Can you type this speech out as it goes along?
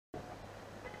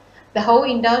The whole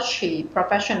industry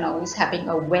professionals have been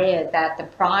aware that the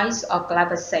price of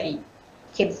glyphosate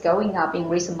keeps going up in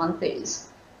recent months.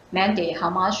 Mandy, how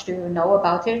much do you know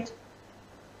about it?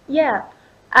 Yeah,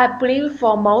 I believe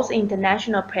for most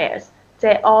international players,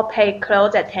 they all pay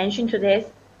close attention to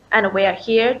this, and we are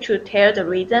here to tell the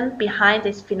reason behind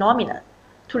this phenomenon,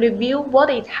 to review what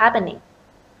is happening.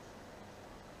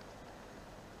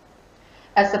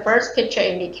 As the first picture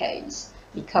indicates,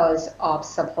 because of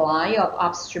supply of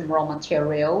upstream raw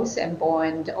materials and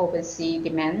buoyant overseas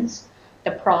demands,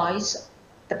 the price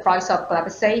the price of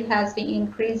glyphosate has been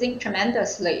increasing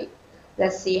tremendously.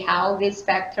 Let's see how these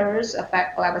factors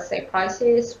affect glyphosate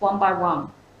prices one by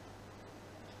one.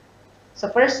 So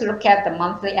first look at the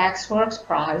monthly ex-works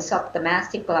price of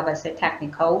domestic glyphosate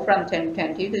technical from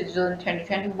 2020 to June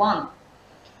 2021.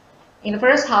 In the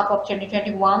first half of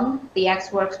 2021, the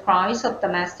ex-works price of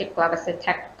domestic glyphosate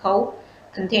technical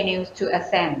continues to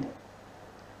ascend.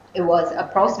 It was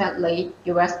approximately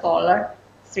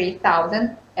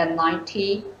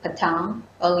 $3,090 per ton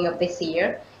earlier this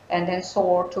year, and then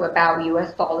soared to about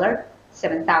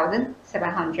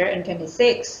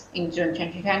 $7,726 in June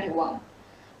 2021,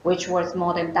 which was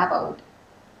more than doubled.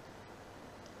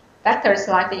 Factors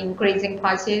like the increasing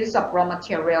prices of raw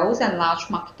materials and large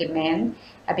market demand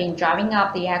have been driving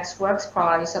up the ex-works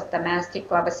price of domestic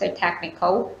glyphosate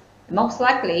technical, and most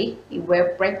likely it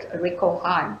will break a record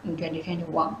high in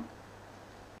 2021.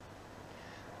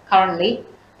 Currently,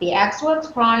 the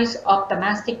ex-works price of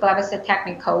domestic glyphosate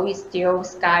technical is still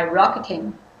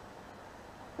skyrocketing.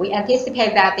 We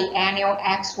anticipate that the annual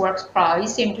ex-works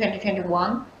price in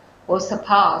 2021 will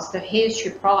surpass the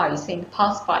history price in the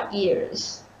past 5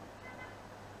 years.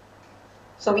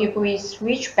 So if we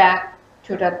switch back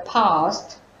to the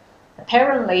past,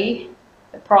 apparently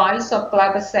the price of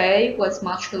glyphosate was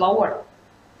much lower.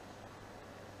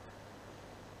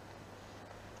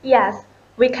 Yes,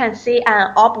 we can see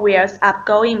an obvious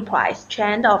upgoing price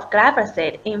trend of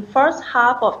glyphosate in first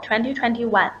half of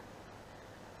 2021.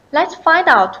 Let's find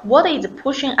out what is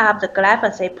pushing up the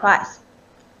glyphosate price.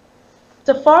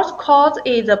 The first cause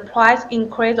is the price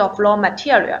increase of raw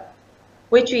material,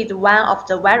 which is one of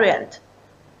the variants.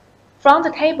 From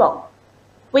the table,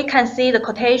 we can see the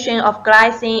quotation of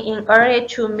glycine in early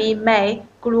to mid-May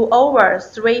grew over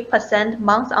 3%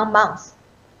 month-on-month.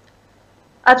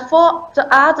 As for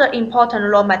the other important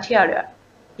raw material,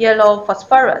 yellow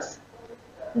phosphorus,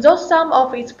 though some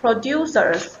of its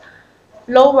producers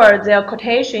lowered their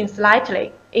quotation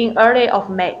slightly in early of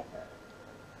May,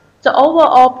 the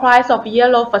overall price of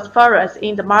yellow phosphorus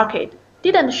in the market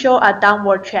didn't show a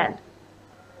downward trend.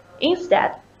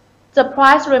 Instead, the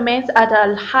price remains at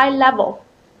a high level,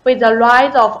 with a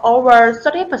rise of over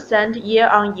 30%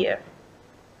 year-on-year.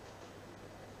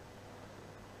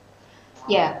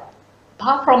 Yeah,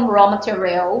 apart from raw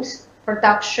materials,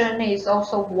 production is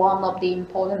also one of the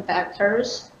important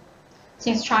factors.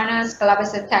 Since China's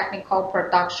glyphosate technical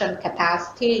production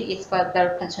capacity is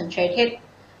further concentrated,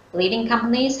 leading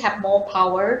companies have more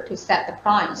power to set the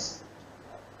price.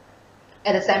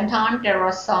 At the same time, there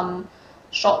are some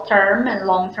short-term and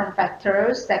long-term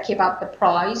factors that keep up the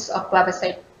price of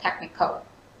glyphosate technical.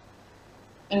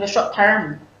 In the short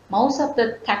term, most of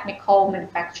the technical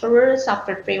manufacturers are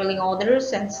fulfilling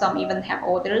orders, and some even have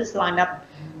orders lined up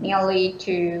nearly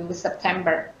to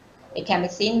September. It can be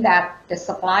seen that the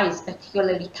supply is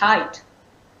particularly tight.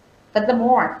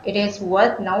 Furthermore, it is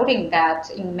worth noting that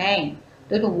in May,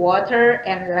 due to water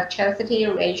and electricity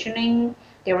rationing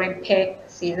during peak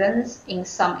seasons in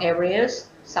some areas,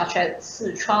 such as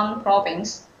Sichuan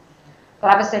province,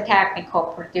 glyphosate technical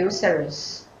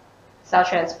producers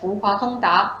such as Fuhua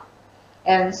Tongda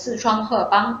and Sichuan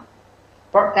Hebang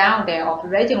brought down their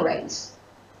operating rates.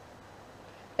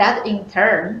 That in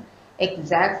turn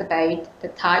exacerbates the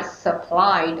tight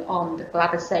supply on the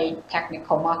glyphosate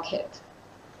technical market.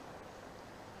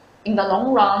 In the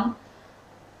long run,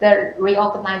 the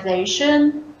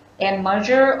reorganization and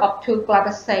merger of two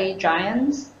glyphosate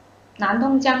giants,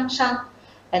 Nantong Jiangshan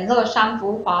and Leshan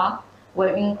Fuhua,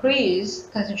 will increase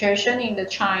concentration in the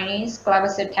Chinese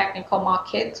glyphosate technical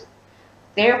market.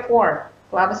 Therefore,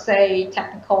 glyphosate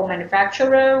technical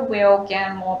manufacturer will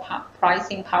gain more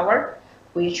pricing power,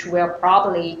 which will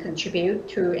probably contribute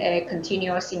to a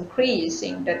continuous increase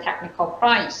in the technical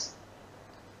price.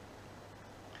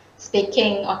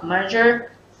 Speaking of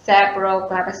merger, several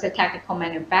glyphosate technical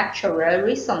manufacturers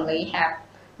recently have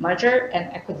merger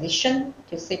and acquisition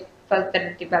to seek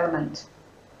further development.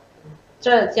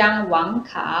 Zhejiang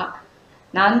Wangka,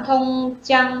 Nantong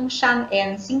Jiangshan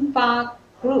and Xinfa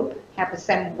Group have the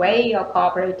same way of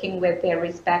cooperating with their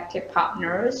respective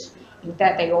partners in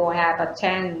that they all have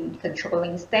 10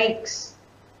 controlling stakes.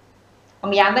 On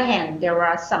the other hand, there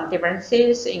are some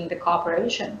differences in the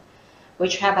cooperation,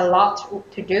 which have a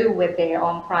lot to do with their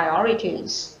own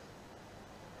priorities.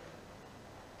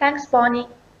 Thanks, Bonnie.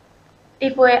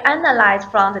 If we analyze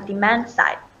from the demand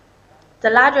side, the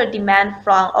larger demand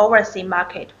from overseas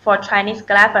market for Chinese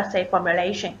glyphosate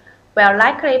formulation will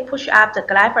likely push up the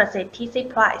glyphosate TC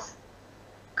price.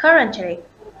 Currently,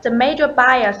 the major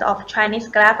buyers of Chinese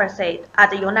glyphosate are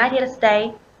the United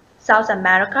States, South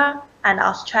America, and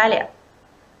Australia.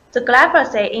 The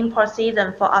glyphosate import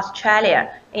season for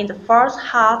Australia in the first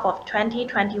half of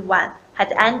 2021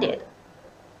 has ended,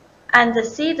 and the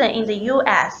season in the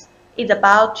US is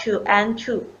about to end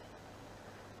too.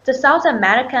 The South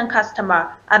American customers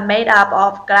are made up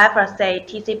of glyphosate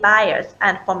TC buyers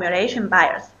and formulation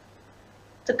buyers.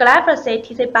 The glyphosate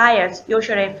TC buyers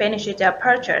usually finish their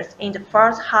purchase in the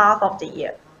first half of the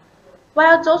year,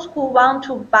 while those who want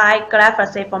to buy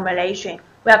glyphosate formulation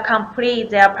will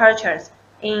complete their purchase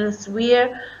in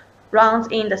severe rounds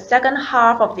in the second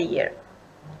half of the year.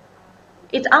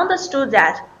 It's understood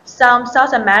that some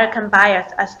South American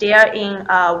buyers are still in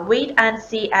a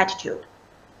wait-and-see attitude.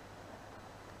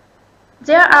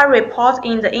 There are reports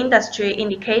in the industry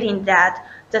indicating that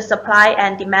the supply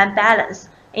and demand balance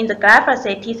in the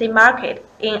glyphosate TC market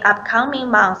in upcoming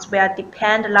months will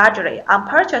depend largely on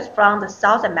purchase from the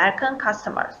South American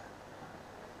customers.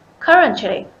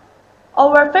 Currently,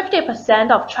 over 50%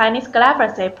 of Chinese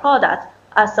glyphosate products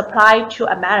are supplied to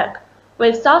America,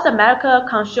 with South America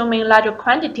consuming larger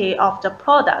quantity of the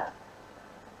product.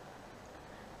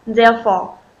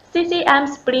 Therefore,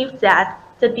 CCMs believe that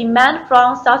the demand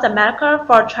from South America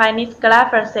for Chinese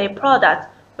glyphosate products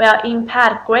will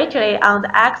impact greatly on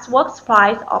the ex-works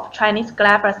price of Chinese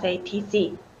glyphosate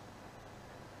TC.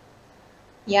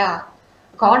 Yeah,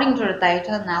 according to the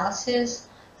data analysis,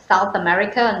 South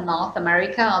America and North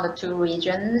America are the two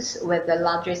regions with the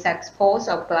largest exports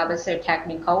of glyphosate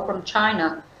technical from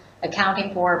China,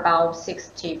 accounting for about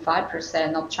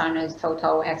 65% of China's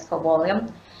total export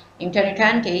volume. In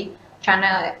 2020,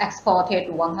 China exported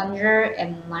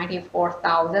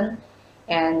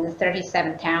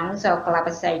 194,037 tons of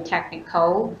glyphosate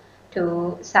technical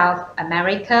to South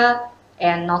America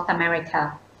and North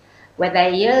America, with a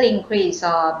yearly increase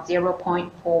of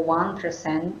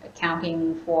 0.41%,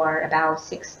 accounting for about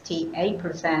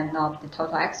 68% of the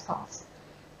total exports.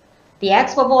 The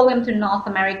export volume to North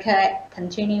America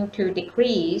continued to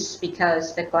decrease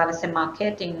because the glyphosate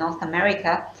market in North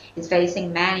America is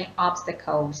facing many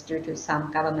obstacles due to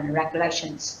some government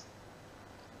regulations.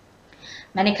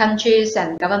 Many countries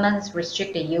and governments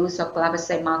restrict the use of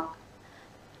glyphosate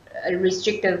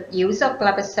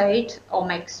or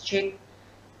make strict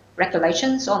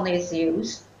regulations on its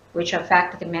use, which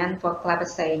affect the demand for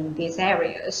glyphosate in these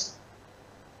areas.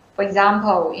 For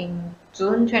example, in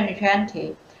June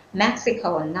 2020,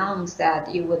 Mexico announced that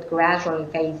it would gradually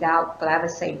phase out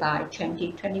glyphosate by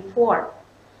 2024.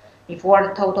 Before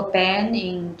the total ban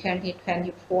in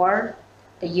 2024,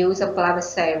 the use of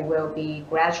glyphosate will be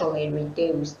gradually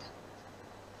reduced.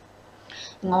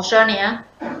 In Australia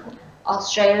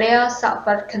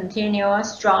suffered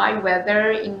continuous dry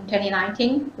weather in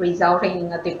 2019, resulting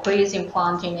in a decrease in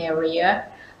planting area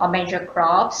of major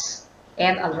crops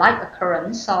and a light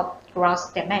occurrence of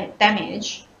grass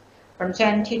damage. From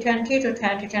 2020 to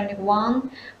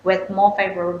 2021, with more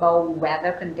favorable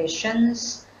weather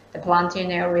conditions, the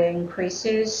planting area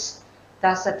increases,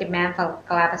 thus the demand for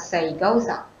glyphosate goes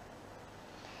up.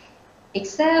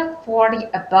 Except for the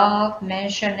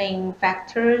above-mentioning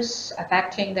factors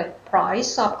affecting the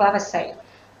price of glyphosate,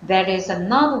 there is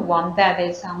another one that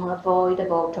is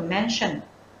unavoidable to mention.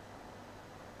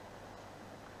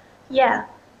 Yeah,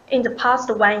 in the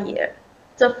past 1 year,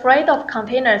 the freight of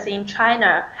containers in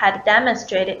China had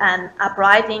demonstrated an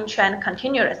uprising trend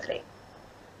continuously.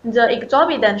 The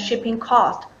exorbitant shipping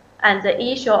cost and the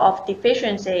issue of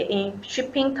deficiency in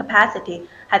shipping capacity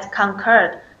has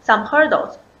conquered some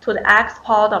hurdles to the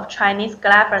export of Chinese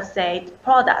glyphosate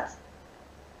products.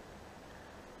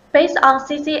 Based on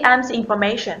CCM's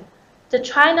information, the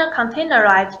China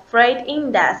Containerized Freight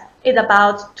Index is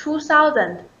about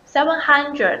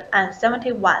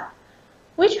 2,771,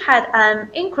 which had an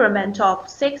increment of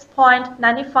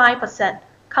 6.95%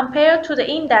 compared to the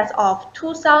index of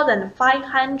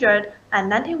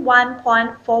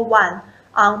 2,591.41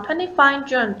 on 25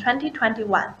 June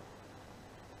 2021.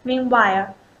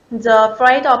 Meanwhile, the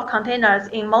freight of containers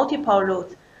in multiple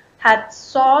routes had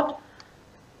soared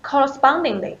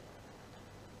correspondingly.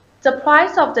 The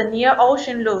price of the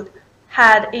near-ocean route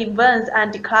had evinced a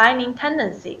declining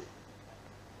tendency.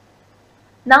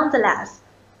 Nonetheless,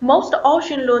 most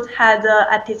ocean routes had the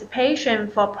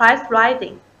anticipation for price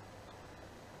rising.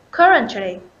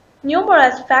 Currently,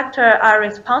 numerous factors are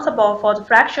responsible for the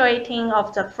fluctuating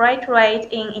of the freight rate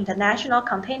in international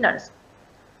containers.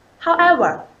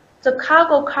 However, the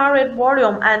cargo carried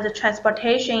volume and the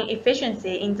transportation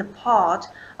efficiency in the port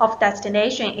of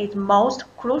destination is the most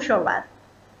crucial one.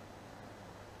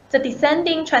 The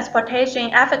descending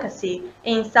transportation efficacy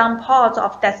in some ports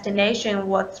of destination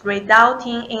was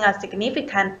resulting in a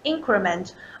significant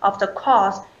increment of the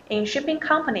cost in shipping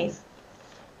companies.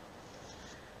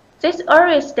 This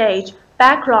early stage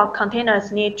backlog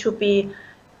containers need to be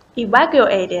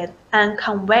evacuated and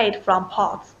conveyed from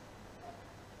ports.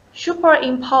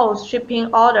 Superimposed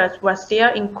shipping orders were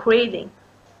still increasing,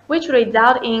 which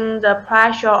resulted in the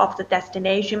pressure of the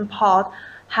destination port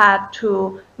had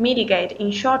to mitigate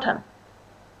in short term.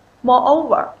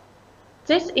 Moreover,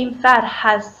 this in fact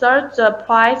has surged the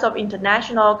price of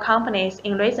international companies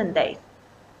in recent days.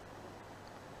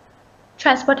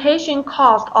 Transportation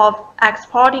cost of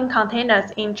exporting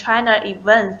containers in China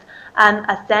evinced an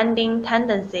ascending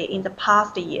tendency in the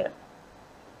past year.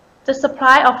 The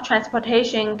supply of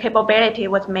transportation capability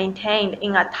was maintained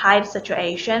in a tight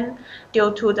situation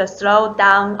due to the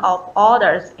slowdown of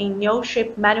orders in new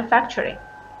ship manufacturing.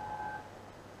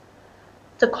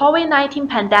 The COVID-19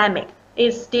 pandemic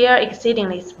is still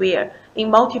exceedingly severe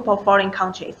in multiple foreign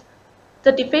countries.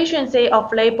 The deficiency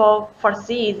of labor for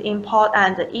seas import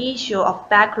and the issue of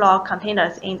backlog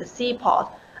containers in the seaport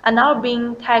are now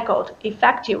being tackled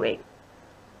effectively.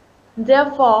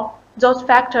 Therefore, those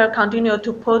factors continue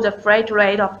to put the freight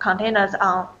rate of containers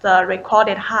on the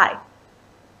recorded high.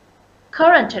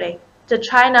 Currently, the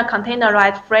China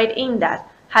Containerized Freight Index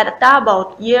had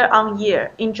doubled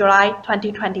year-on-year in July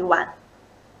 2021.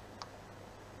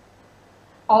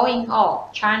 All in all,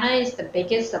 China is the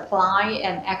biggest supply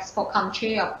and export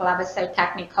country of glyphosate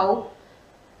technical.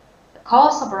 The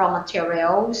cost of raw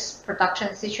materials,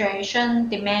 production situation,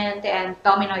 demand, and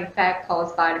domino effect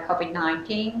caused by the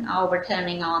COVID-19 are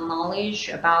overturning our knowledge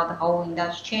about the whole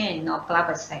industry chain of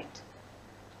glyphosate.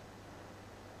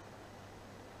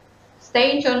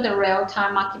 Stay tuned to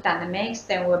real-time market dynamics,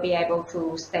 then we'll be able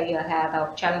to stay ahead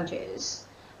of challenges.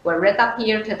 We'll wrap up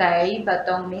here today, but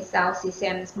don't miss out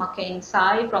CCM's market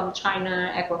insight from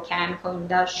China agrochemical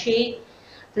industry.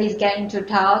 Please get into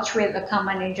touch with account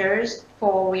managers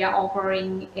for we are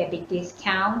offering a big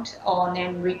discount on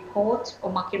an report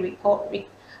or market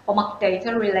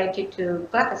data related to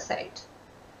glyphosate.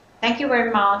 Thank you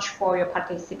very much for your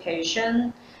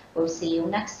participation. We'll see you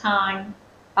next time.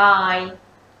 Bye.